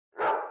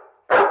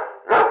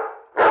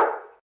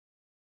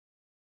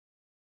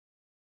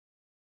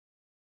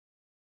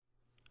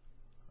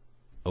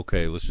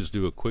Okay, let's just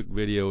do a quick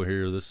video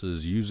here. This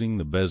is using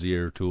the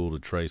Bezier tool to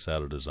trace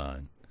out a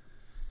design.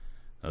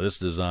 Now this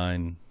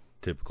design,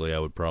 typically I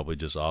would probably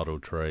just auto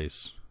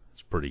trace.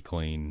 It's pretty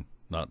clean,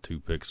 not too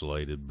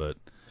pixelated, but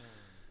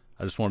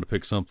I just wanted to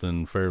pick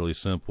something fairly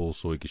simple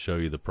so we could show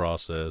you the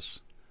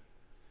process,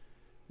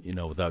 you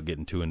know, without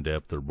getting too in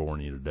depth or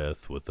boring you to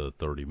death with a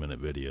 30-minute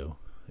video.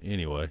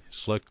 Anyway,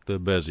 select the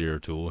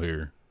Bezier tool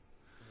here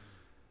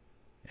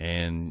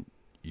and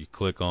you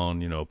click on,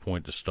 you know, a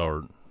point to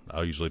start.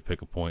 I'll usually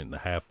pick a point in the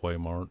halfway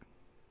mark,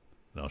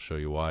 and I'll show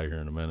you why here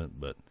in a minute,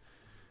 but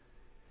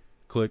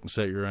click and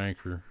set your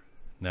anchor.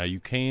 Now you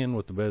can,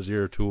 with the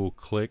Bezier tool,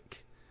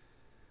 click,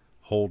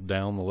 hold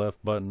down the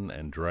left button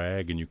and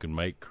drag, and you can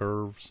make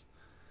curves.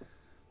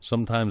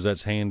 Sometimes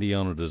that's handy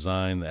on a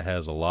design that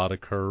has a lot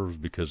of curves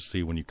because,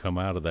 see, when you come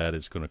out of that,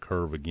 it's going to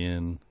curve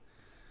again.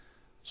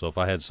 So if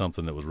I had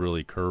something that was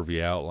really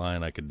curvy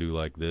outline, I could do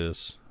like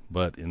this.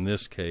 But in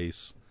this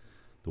case,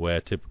 the way I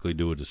typically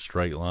do it is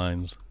straight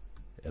lines,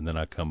 and then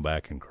I come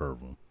back and curve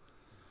them.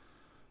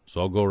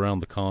 So I'll go around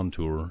the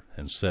contour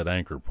and set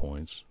anchor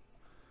points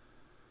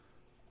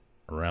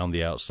around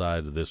the outside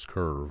of this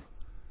curve.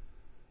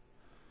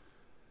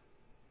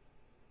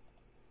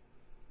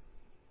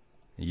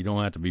 You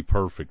don't have to be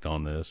perfect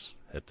on this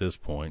at this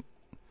point.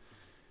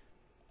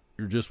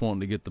 You're just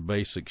wanting to get the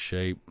basic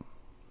shape.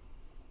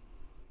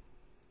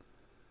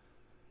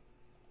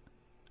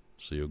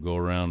 So you'll go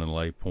around and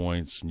lay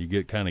points, and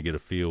you kind of get a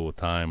feel with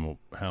time of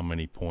how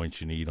many points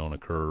you need on a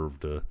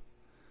curve to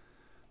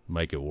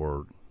make it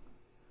work.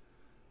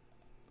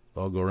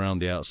 I'll go around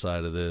the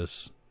outside of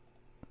this,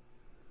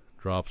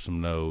 drop some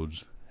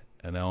nodes,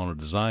 and now on a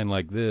design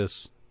like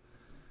this,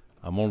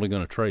 I'm only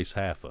going to trace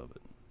half of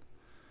it.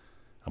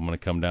 I'm going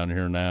to come down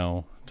here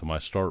now to my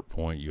start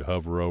point. You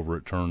hover over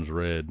it, turns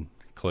red,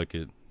 click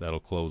it, that'll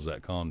close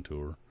that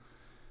contour.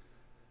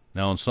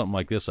 Now on something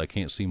like this, I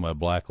can't see my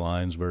black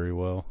lines very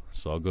well,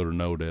 so I'll go to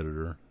Node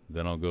Editor,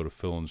 then I'll go to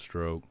Fill and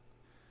Stroke.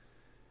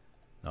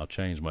 I'll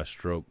change my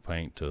stroke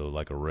paint to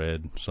like a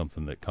red,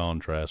 something that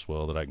contrasts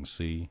well that I can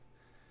see.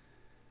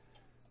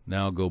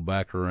 Now I'll go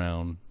back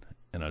around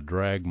and I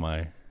drag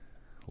my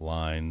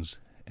lines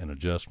and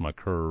adjust my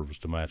curves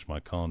to match my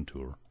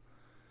contour.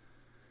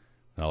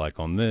 Now like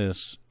on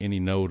this,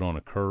 any node on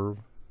a curve,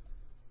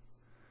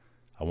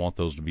 I want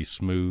those to be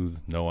smooth,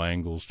 no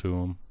angles to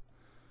them.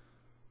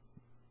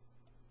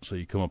 So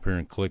you come up here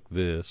and click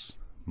this,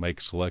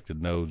 make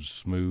selected nodes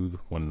smooth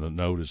when the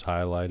node is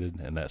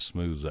highlighted, and that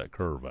smooths that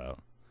curve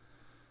out.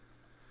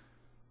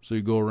 So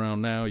you go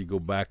around now, you go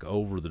back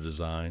over the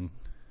design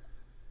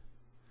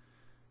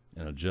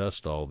and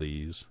adjust all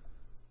these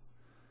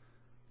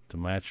to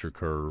match your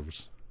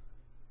curves.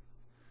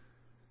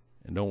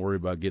 And don't worry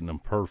about getting them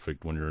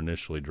perfect when you're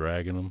initially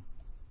dragging them.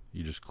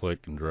 You just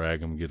click and drag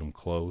them, get them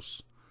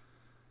close.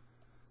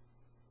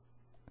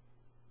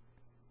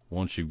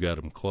 Once you've got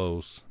them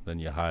close, then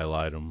you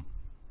highlight them,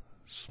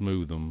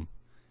 smooth them,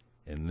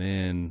 and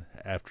then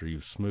after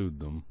you've smoothed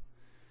them,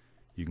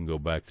 you can go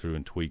back through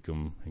and tweak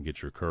them and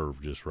get your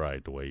curve just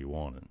right the way you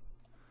want it.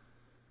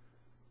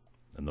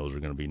 And those are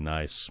going to be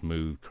nice,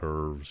 smooth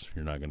curves.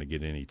 You're not going to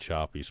get any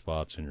choppy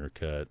spots in your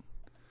cut.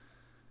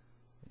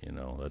 You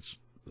know, that's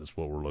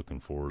what we're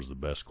looking for, is the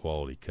best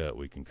quality cut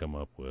we can come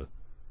up with.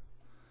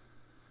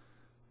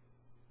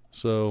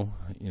 So,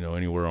 you know,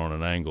 anywhere on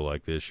an angle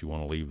like this, you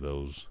want to leave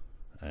those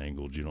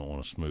angled. You don't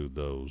want to smooth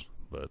those.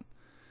 But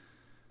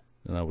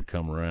then I would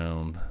come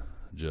around,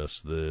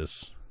 adjust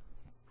this,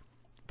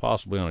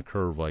 possibly on a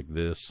curve like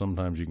this.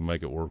 Sometimes you can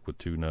make it work with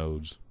two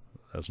nodes.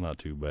 That's not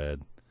too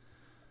bad.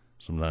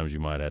 Sometimes you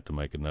might have to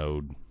make a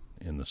node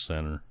in the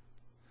center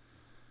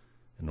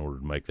in order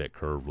to make that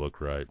curve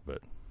look right, but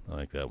I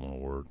think that one will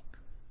work.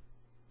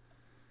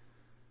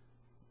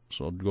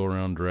 So I'll go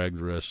around and drag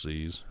the rest of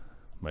these,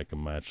 make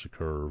them match the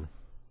curve,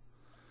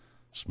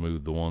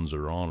 smooth the ones that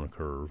are on the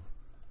curve.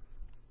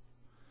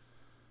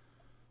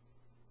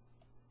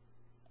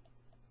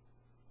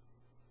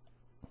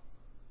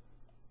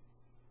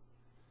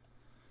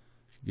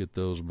 Get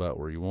those about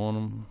where you want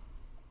them.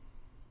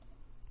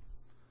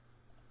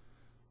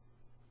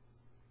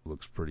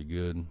 Looks pretty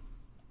good.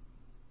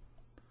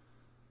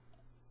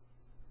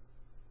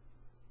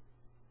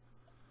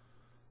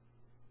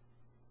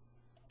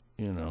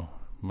 You know,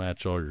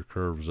 match all your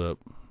curves up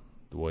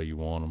the way you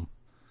want them.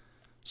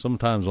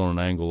 Sometimes on an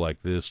angle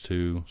like this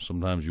too,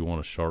 sometimes you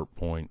want a sharp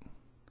point.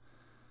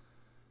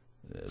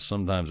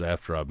 Sometimes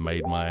after I've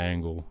made my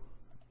angle,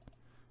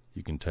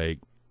 you can take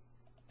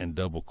and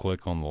double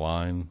click on the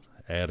line,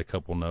 add a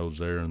couple nodes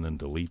there, and then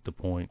delete the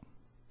point,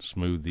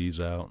 smooth these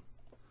out.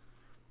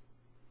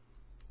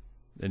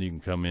 Then you can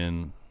come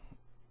in,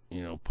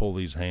 you know, pull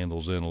these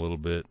handles in a little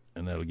bit,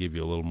 and that'll give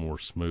you a little more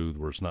smooth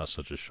where it's not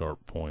such a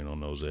sharp point on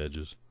those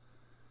edges.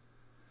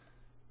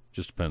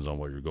 Just depends on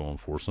what you're going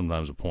for.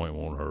 Sometimes a point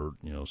won't hurt,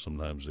 you know,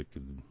 sometimes it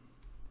could,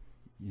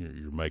 you know,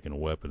 you're making a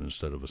weapon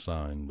instead of a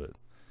sign. But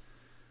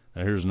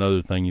now here's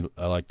another thing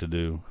I like to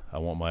do. I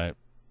want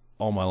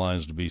all my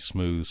lines to be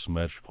smooth,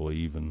 symmetrical,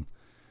 even.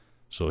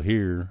 So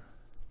here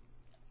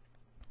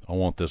I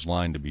want this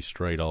line to be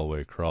straight all the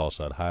way across.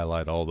 I'd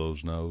highlight all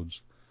those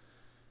nodes,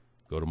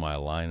 go to my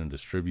Align and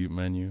Distribute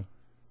menu,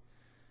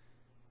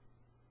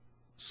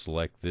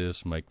 select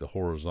this, make the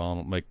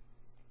horizontal, make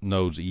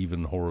nodes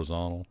even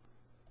horizontal.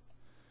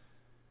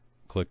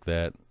 Click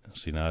that.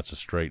 See, now it's a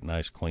straight,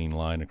 nice, clean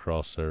line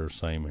across there.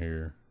 Same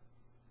here.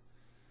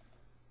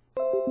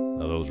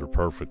 Now those are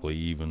perfectly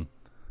even.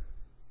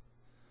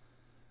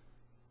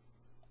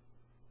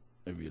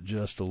 Maybe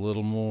adjust a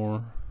little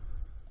more.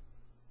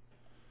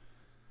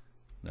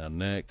 Now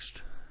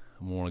next,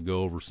 I want to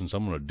go over, since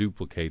I'm going to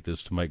duplicate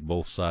this to make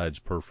both sides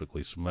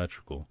perfectly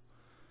symmetrical,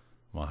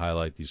 I'm going to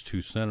highlight these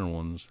two center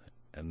ones,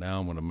 and now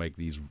I'm going to make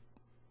these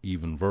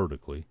even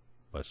vertically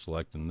by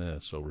selecting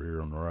this over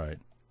here on the right.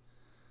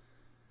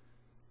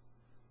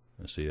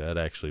 And see, that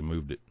actually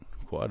moved it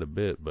quite a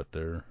bit, but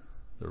they're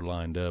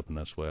lined up, and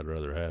that's the way I'd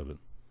rather have it.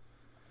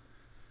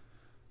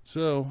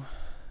 So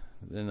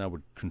then I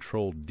would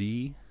Control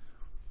D,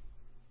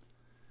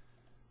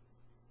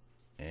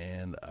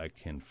 and I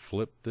can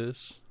flip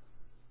this.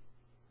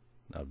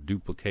 I've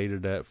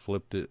duplicated that,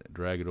 flipped it,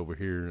 drag it over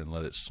here, and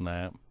let it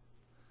snap.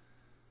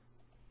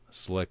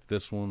 Select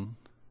this one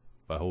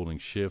by holding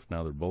Shift.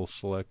 Now they're both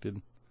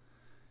selected.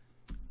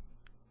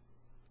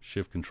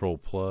 Shift Control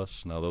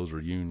Plus. Now those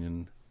are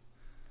unioned.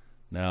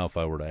 Now if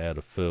I were to add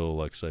a fill,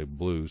 like say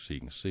blue, so you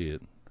can see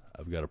it,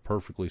 I've got a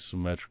perfectly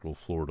symmetrical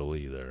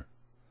fleur-de-lis there.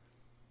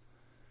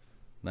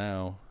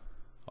 Now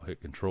I'll hit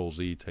Control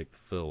Z, take the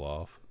fill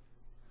off.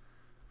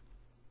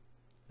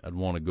 I'd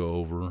want to go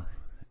over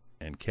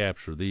and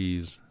capture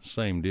these.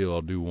 Same deal,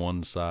 I'll do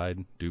one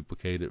side,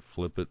 duplicate it,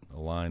 flip it,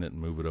 align it,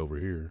 and move it over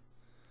here.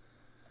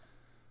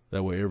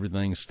 That way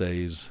everything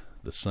stays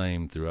the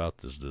same throughout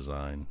this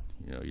design.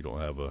 You know, you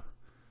don't have a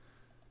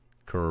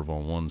curve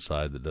on one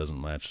side that doesn't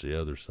match the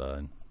other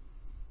side.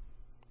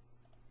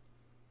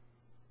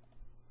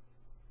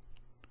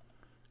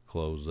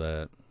 Close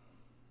that.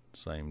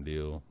 Same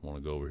deal. Want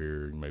to go over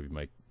here and maybe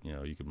make, you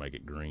know, you can make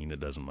it green. It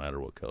doesn't matter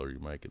what color you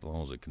make it, as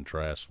long as it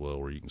contrasts well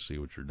where you can see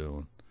what you're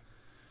doing.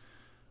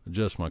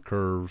 Adjust my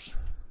curves.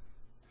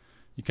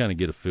 You kind of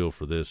get a feel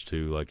for this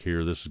too. Like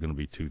here, this is going to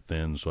be too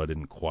thin, so I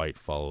didn't quite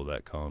follow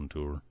that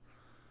contour.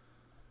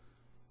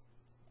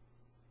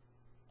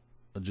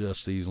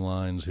 Adjust these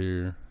lines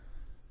here.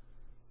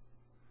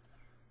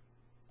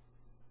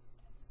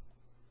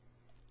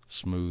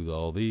 Smooth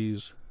all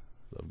these.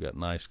 So I've got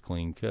nice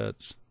clean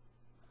cuts.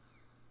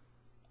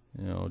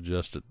 You know,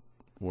 adjust it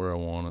where I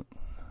want it.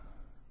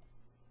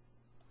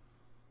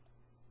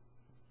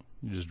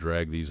 You just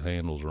drag these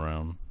handles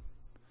around.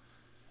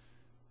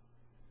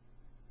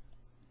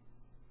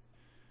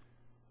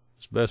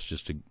 It's best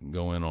just to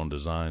go in on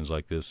designs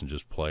like this and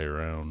just play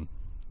around.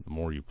 The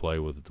more you play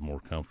with it, the more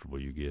comfortable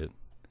you get.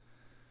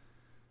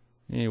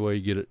 Anyway,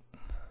 you get it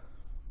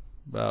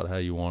about how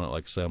you want it.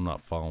 Like I say, I'm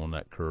not following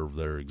that curve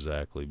there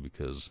exactly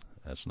because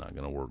that's not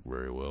going to work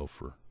very well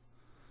for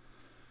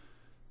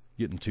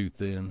getting too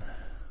thin.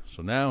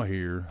 So now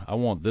here, I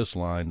want this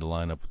line to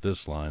line up with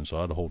this line,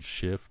 so I'd hold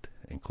Shift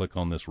and click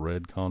on this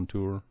red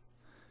contour,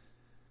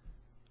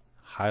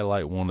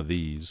 highlight one of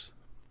these,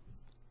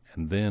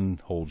 and then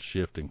hold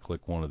Shift and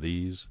click one of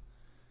these.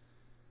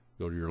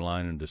 Go to your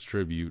Line and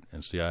Distribute,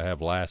 and see I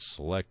have last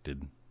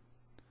selected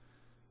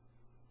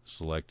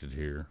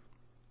here.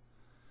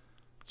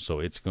 So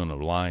it's going to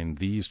line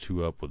these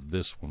two up with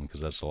this one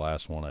because that's the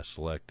last one I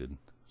selected.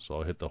 So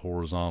I'll hit the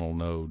horizontal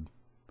node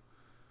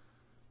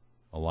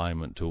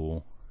alignment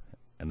tool,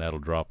 and that'll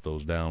drop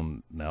those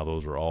down. Now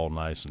those are all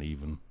nice and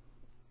even.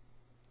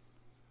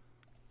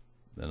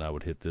 Then I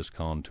would hit this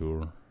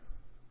contour.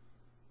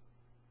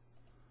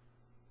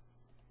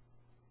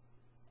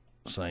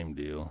 Same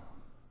deal.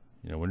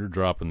 You know, when you're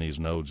dropping these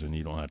nodes in,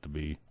 you don't have to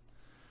be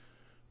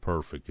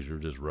perfect because you're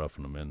just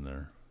roughing them in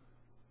there.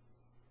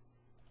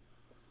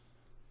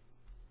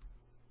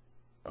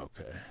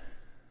 Okay.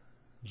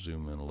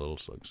 Zoom in a little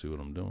so I can see what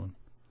I'm doing.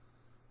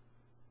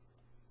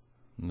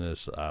 And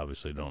this, I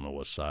obviously don't know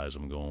what size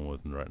I'm going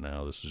with right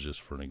now. This is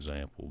just for an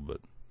example, but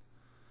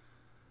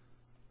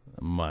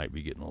I might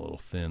be getting a little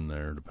thin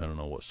there depending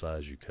on what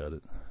size you cut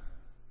it.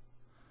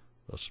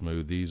 I'll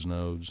smooth these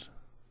nodes.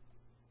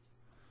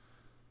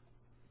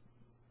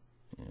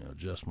 You know,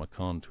 adjust my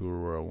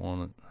contour where I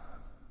want it.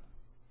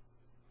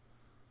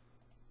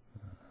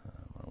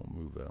 I'll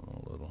move that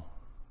one a little.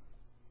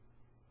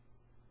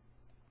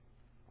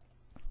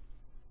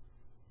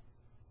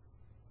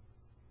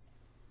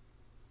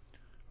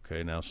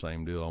 Okay, now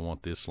same deal. I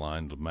want this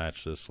line to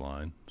match this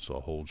line. So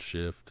I'll hold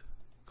Shift,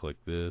 click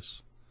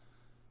this,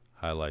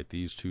 highlight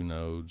these two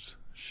nodes,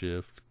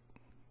 Shift,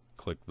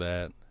 click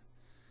that,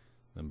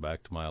 then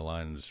back to my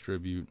Align and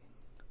Distribute,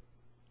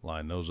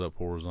 line those up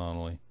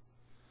horizontally.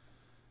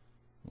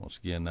 Once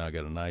again, now I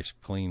got a nice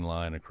clean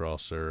line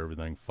across there.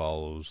 Everything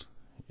follows.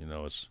 You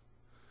know, it's,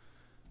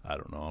 I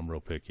don't know, I'm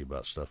real picky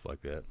about stuff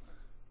like that.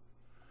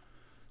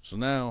 So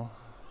now,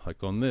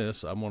 like on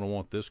this, I'm going to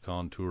want this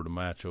contour to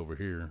match over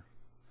here.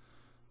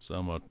 So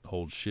I'm going to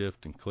hold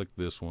Shift and click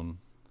this one,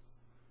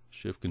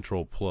 Shift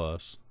Control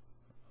Plus.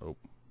 Oh,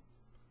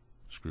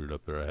 screwed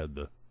up there.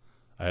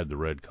 I I had the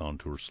red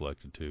contour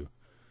selected too.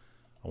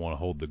 I want to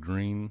hold the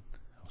green,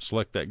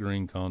 select that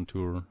green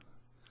contour,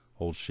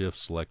 hold shift,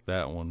 select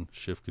that one,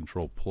 shift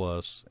control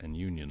plus, and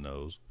union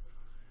those.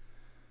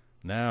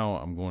 Now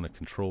I'm going to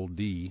control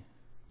D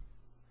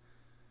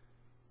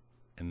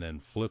and then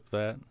flip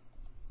that.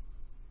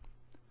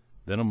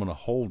 Then I'm going to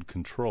hold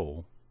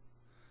control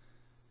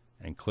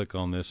and click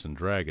on this and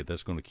drag it.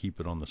 That's going to keep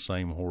it on the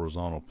same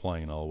horizontal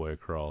plane all the way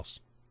across.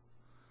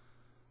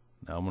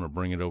 Now I'm going to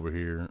bring it over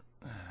here.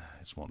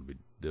 I just want to be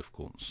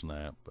difficult and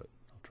snap, but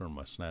I'll turn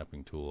my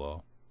snapping tool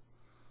off.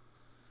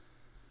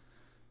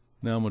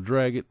 Now I'm going to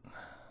drag it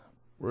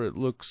where it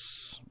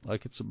looks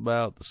like it's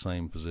about the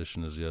same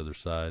position as the other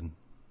side.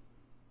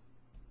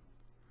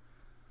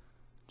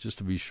 Just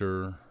to be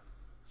sure,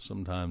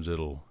 sometimes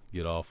it'll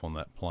get off on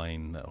that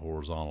plane, that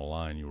horizontal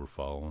line you were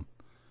following.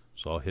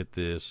 So I'll hit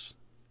this,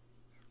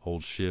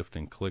 hold shift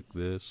and click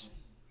this.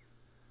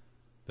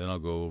 Then I'll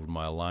go over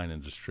my align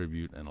and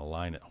distribute and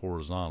align it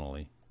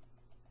horizontally.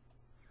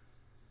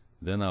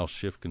 Then I'll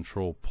shift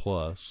control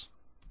plus,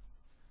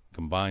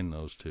 combine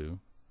those two,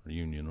 or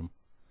union them.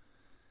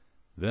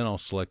 Then I'll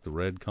select the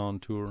red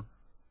contour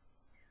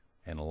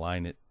and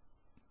align it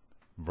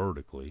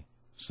vertically,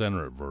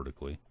 center it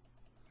vertically.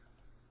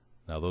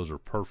 Now those are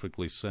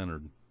perfectly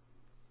centered.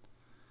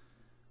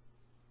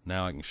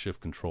 Now I can shift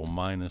control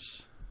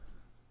minus.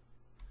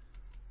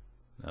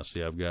 Now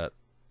see, I've got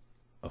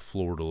a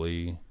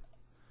fleur-de-lis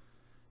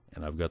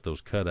and I've got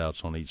those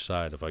cutouts on each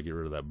side. If I get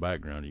rid of that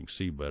background, you can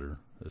see better.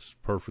 It's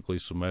perfectly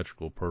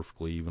symmetrical,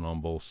 perfectly even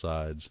on both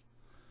sides.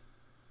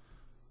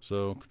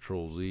 So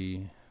control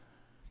Z,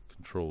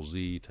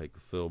 take the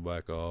fill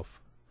back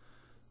off.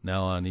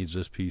 Now I need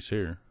this piece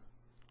here.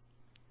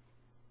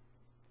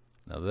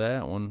 Now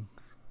that one,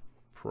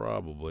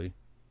 probably,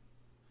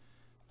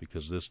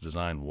 because this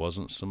design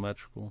wasn't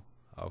symmetrical,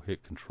 I'll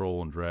hit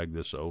control and drag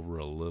this over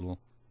a little.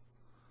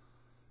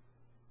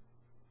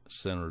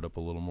 Center it up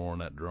a little more in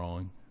that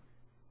drawing.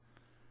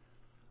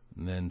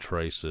 And then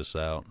trace this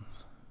out.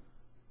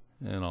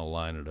 And I'll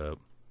line it up.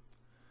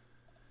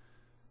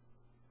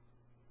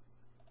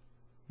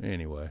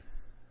 Anyway,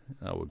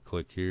 I would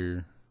click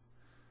here,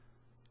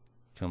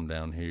 come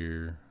down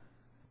here,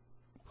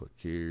 click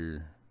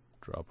here,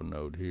 drop a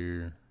node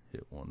here,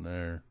 hit one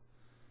there.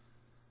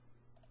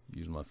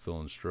 Use my fill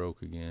and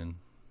stroke again.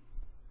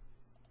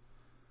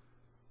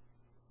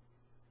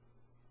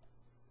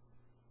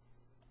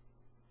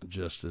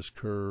 Adjust this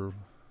curve.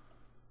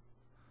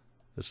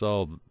 It's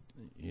all,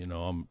 you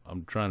know,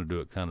 I'm trying to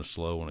do it kind of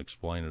slow and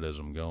explain it as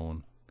I'm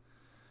going,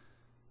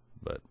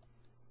 but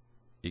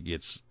it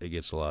gets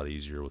a lot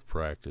easier with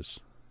practice.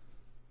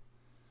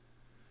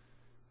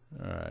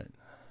 All right,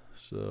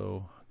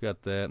 so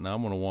got that. Now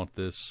I'm going to want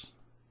these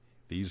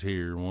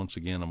here. Once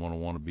again, I'm going to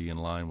want to be in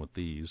line with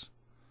these.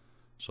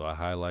 So I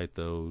highlight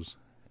those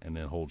and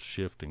then hold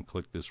shift and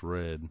click this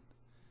red and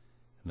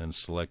then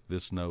select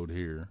this node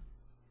here.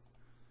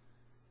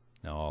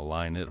 Now I'll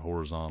align it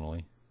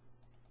horizontally.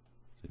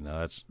 See,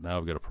 now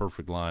I've got a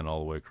perfect line all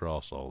the way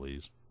across all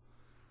these.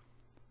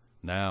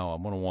 Now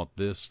I'm going to want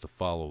this to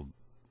follow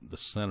the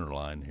center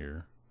line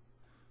here.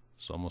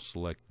 So I'm going to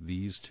select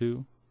these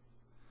two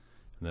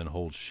and then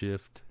hold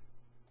shift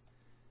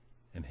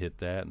and hit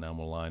that. Now I'm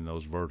going to line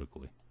those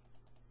vertically.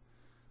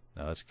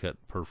 Now that's cut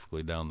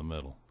perfectly down the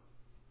middle.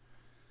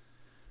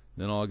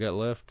 Then all I got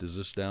left is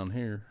this down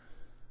here.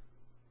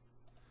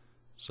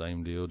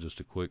 Same deal, just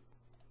a quick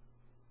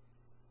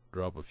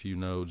drop a few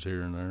nodes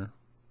here and there.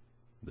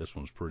 This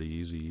one's pretty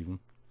easy even.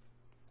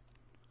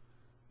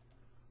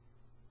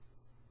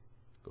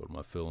 Go to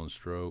my fill and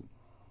stroke.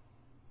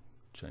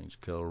 Change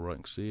color where I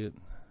can see it.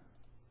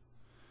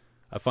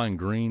 I find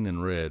green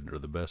and red are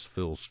the best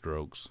fill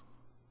strokes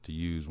to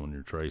use when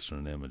you're tracing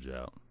an image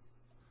out.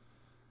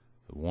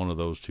 One of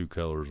those two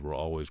colors will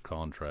always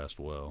contrast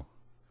well.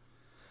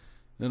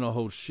 Then I'll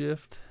hold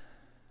shift,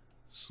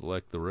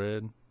 select the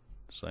red,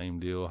 same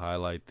deal,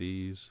 highlight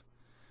these,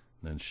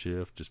 then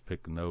shift, just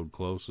pick the node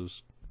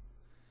closest,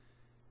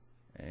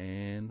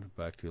 and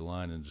back to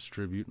align and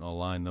distribute, and I'll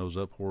line those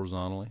up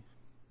horizontally.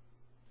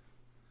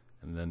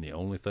 And then the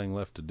only thing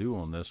left to do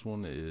on this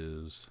one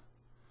is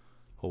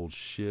hold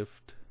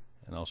shift,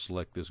 and I'll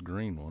select this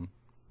green one.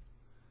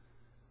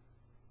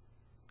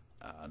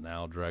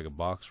 Now I'll drag a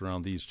box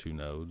around these two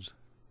nodes,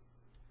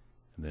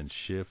 and then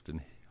shift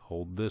and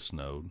hold this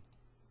node,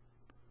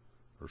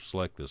 or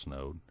select this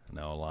node, and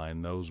now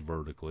align those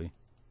vertically.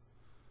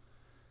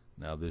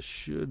 Now this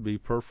should be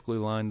perfectly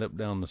lined up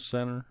down the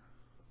center,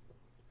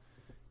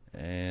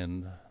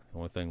 and the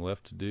only thing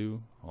left to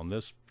do on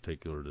this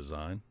particular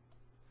design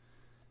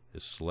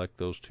is select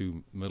those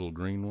two middle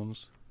green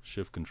ones,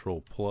 shift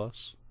control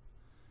plus,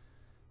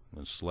 and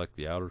then select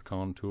the outer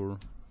contour,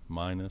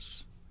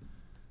 minus,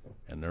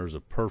 and there's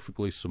a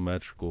perfectly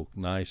symmetrical,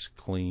 nice,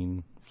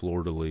 clean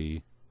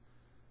fleur-de-lis,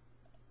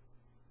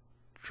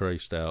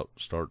 traced out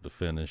start to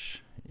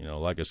finish. You know,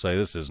 like I say,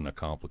 this isn't a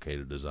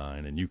complicated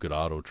design, and you could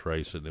auto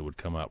trace it and it would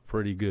come out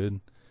pretty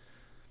good,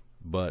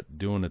 but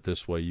doing it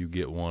this way, you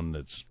get one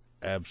that's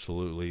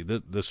absolutely,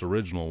 this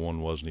original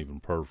one wasn't even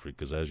perfect,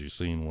 because as you've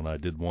seen, when I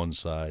did one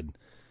side,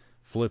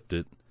 flipped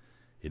it,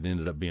 it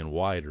ended up being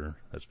wider.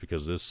 That's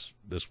because this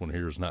one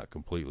here is not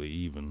completely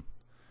even.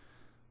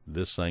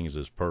 This thing is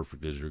as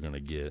perfect as you're going to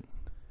get.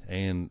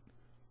 And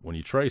when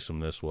you trace them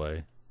this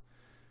way,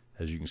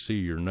 as you can see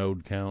your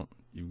node count,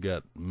 you've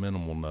got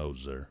minimal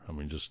nodes there. I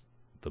mean, just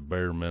the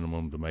bare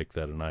minimum to make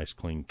that a nice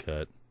clean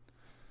cut.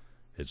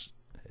 It's,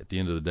 at the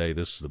end of the day,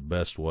 this is the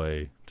best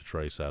way to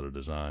trace out a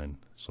design.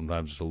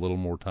 Sometimes it's a little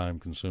more time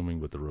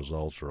consuming, but the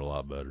results are a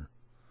lot better.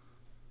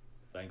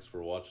 Thanks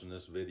for watching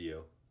this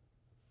video.